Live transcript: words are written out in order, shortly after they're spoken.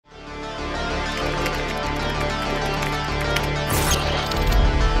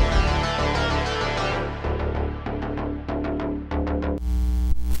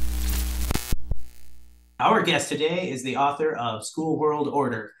Our guest today is the author of School World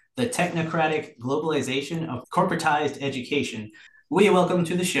Order, the Technocratic Globalization of Corporatized Education. We welcome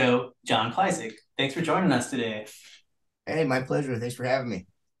to the show, John Klyczek. Thanks for joining us today. Hey, my pleasure. Thanks for having me.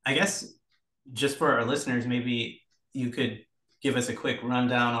 I guess just for our listeners, maybe you could give us a quick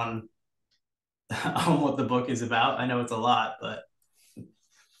rundown on, on what the book is about. I know it's a lot, but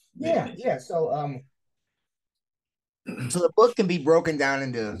Yeah. So the book can be broken down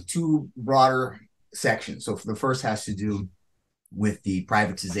into two broader sections. So the first has to do with the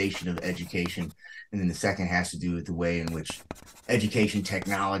privatization of education, and then the second has to do with the way in which education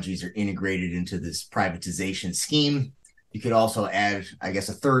technologies are integrated into this privatization scheme. You could also add, I guess,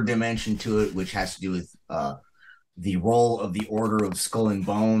 a third dimension to it, which has to do with the role of the Order of Skull and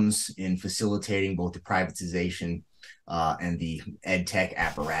Bones in facilitating both the privatization and the ed tech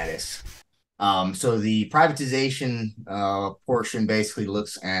apparatus. So the privatization portion basically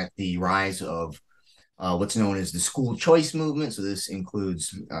looks at the rise of what's known as the school choice movement. So this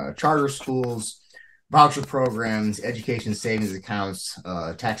includes charter schools, voucher programs, education savings accounts,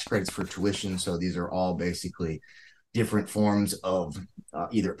 tax credits for tuition. So these are all basically different forms of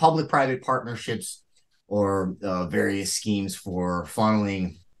either public-private partnerships or various schemes for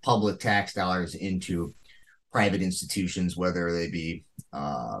funneling public tax dollars into private institutions, whether they be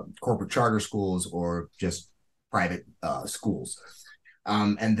corporate charter schools or just private schools.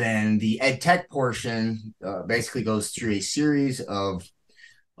 And then the ed tech portion basically goes through a series of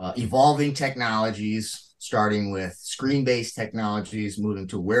evolving technologies, starting with screen-based technologies, moving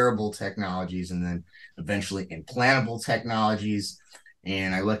to wearable technologies, and then eventually implantable technologies.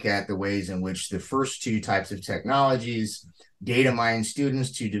 And I look at the ways in which the first two types of technologies data mine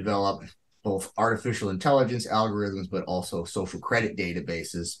students to develop both artificial intelligence algorithms, but also social credit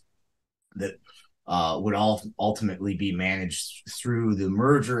databases that would all ultimately be managed through the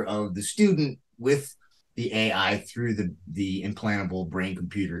merger of the student with the AI through the implantable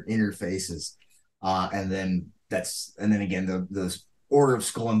brain-computer interfaces. And then again, the Order of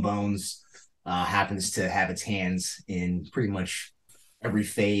Skull and Bones happens to have its hands in pretty much every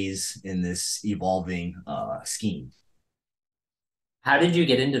phase in this evolving scheme. How did you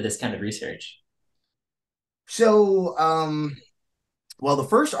get into this kind of research? So, well, the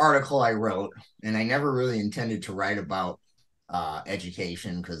first article I wrote, and I never really intended to write about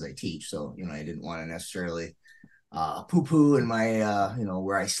education because I teach, so I didn't want to necessarily poo-poo in my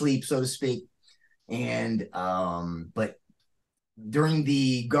where I sleep, so to speak. And but during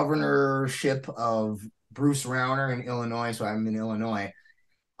the governorship of Bruce Rauner in Illinois, so I'm in Illinois,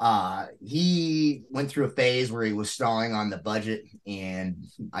 he went through a phase where he was stalling on the budget, and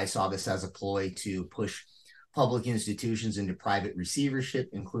I saw this as a ploy to push public institutions into private receivership,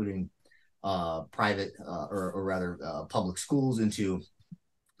 including private or rather public schools into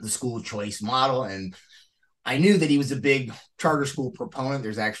the school choice model. And I knew that he was a big charter school proponent.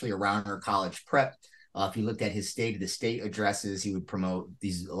 There's actually a Rauner College Prep. If you looked at his State of the State addresses, he would promote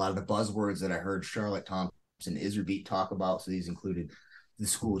a lot of the buzzwords that I heard Charlotte Thompson Iserbyt talk about. So these included the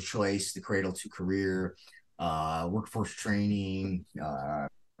school choice, the cradle to career, workforce training,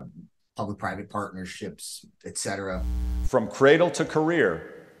 public-private partnerships, etc. From cradle to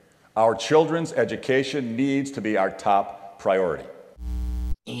career, our children's education needs to be our top priority.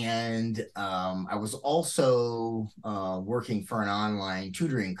 And I was also working for an online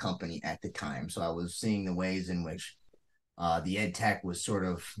tutoring company at the time. So I was seeing the ways in which the ed tech was sort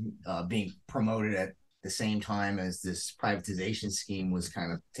of being promoted at the same time as this privatization scheme was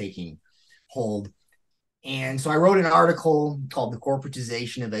kind of taking hold. And so I wrote an article called The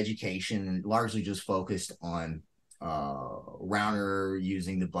Corporatization of Education, largely just focused on Rauner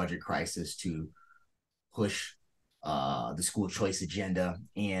using the budget crisis to push the school choice agenda.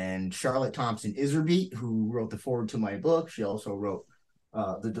 And Charlotte Thompson Iserbyt, who wrote the foreword to my book, she also wrote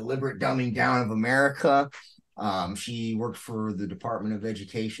The Deliberate Dumbing Down of America. She worked for the Department of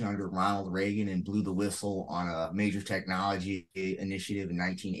Education under Ronald Reagan and blew the whistle on a major technology initiative in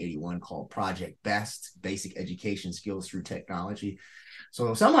 1981 called Project BEST, Basic Education Skills Through Technology.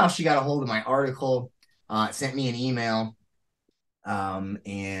 So somehow she got a hold of my article, sent me an email.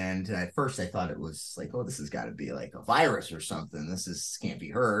 And at first I thought it was like, oh, this has got to be like a virus or something. Can't be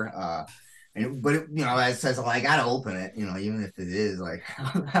her. It says, well, I got to open it, even if it is like,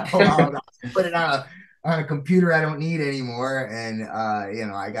 I'll put it on a computer I don't need anymore. And,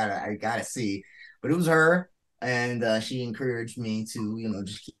 I gotta see, but it was her. And she encouraged me to,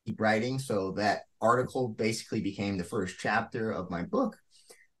 just keep writing. So that article basically became the first chapter of my book.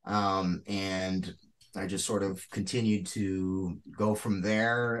 And I just sort of continued to go from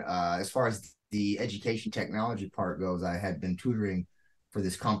there. As far as the education technology part goes, I had been tutoring for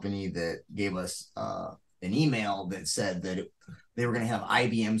this company that gave us an email that said that they were going to have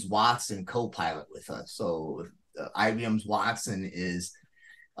IBM's Watson co-pilot with us. So IBM's Watson is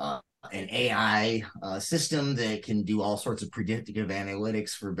an AI system that can do all sorts of predictive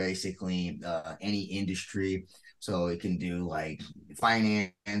analytics for basically any industry. So it can do like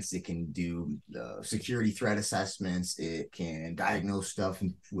finance, it can do security threat assessments, it can diagnose stuff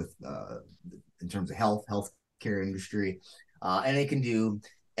with in terms of healthcare industry, and it can do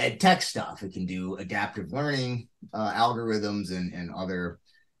ed tech stuff. It can do adaptive learning algorithms and other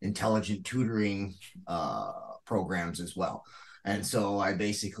intelligent tutoring programs as well. And so I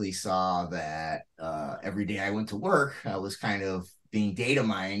basically saw that every day I went to work, I was kind of being data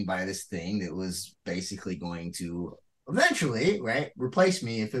mined by this thing that was basically going to eventually, right, replace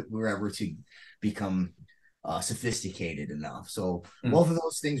me if it were ever to become sophisticated enough. So both of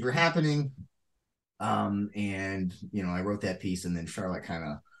those things were happening. And, you know, I wrote that piece, and then Charlotte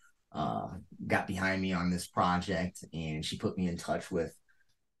kind of got behind me on this project, and she put me in touch with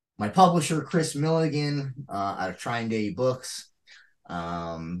my publisher, Chris Milligan, out of Trine Day Books.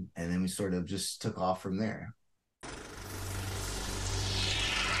 And then we sort of just took off from there.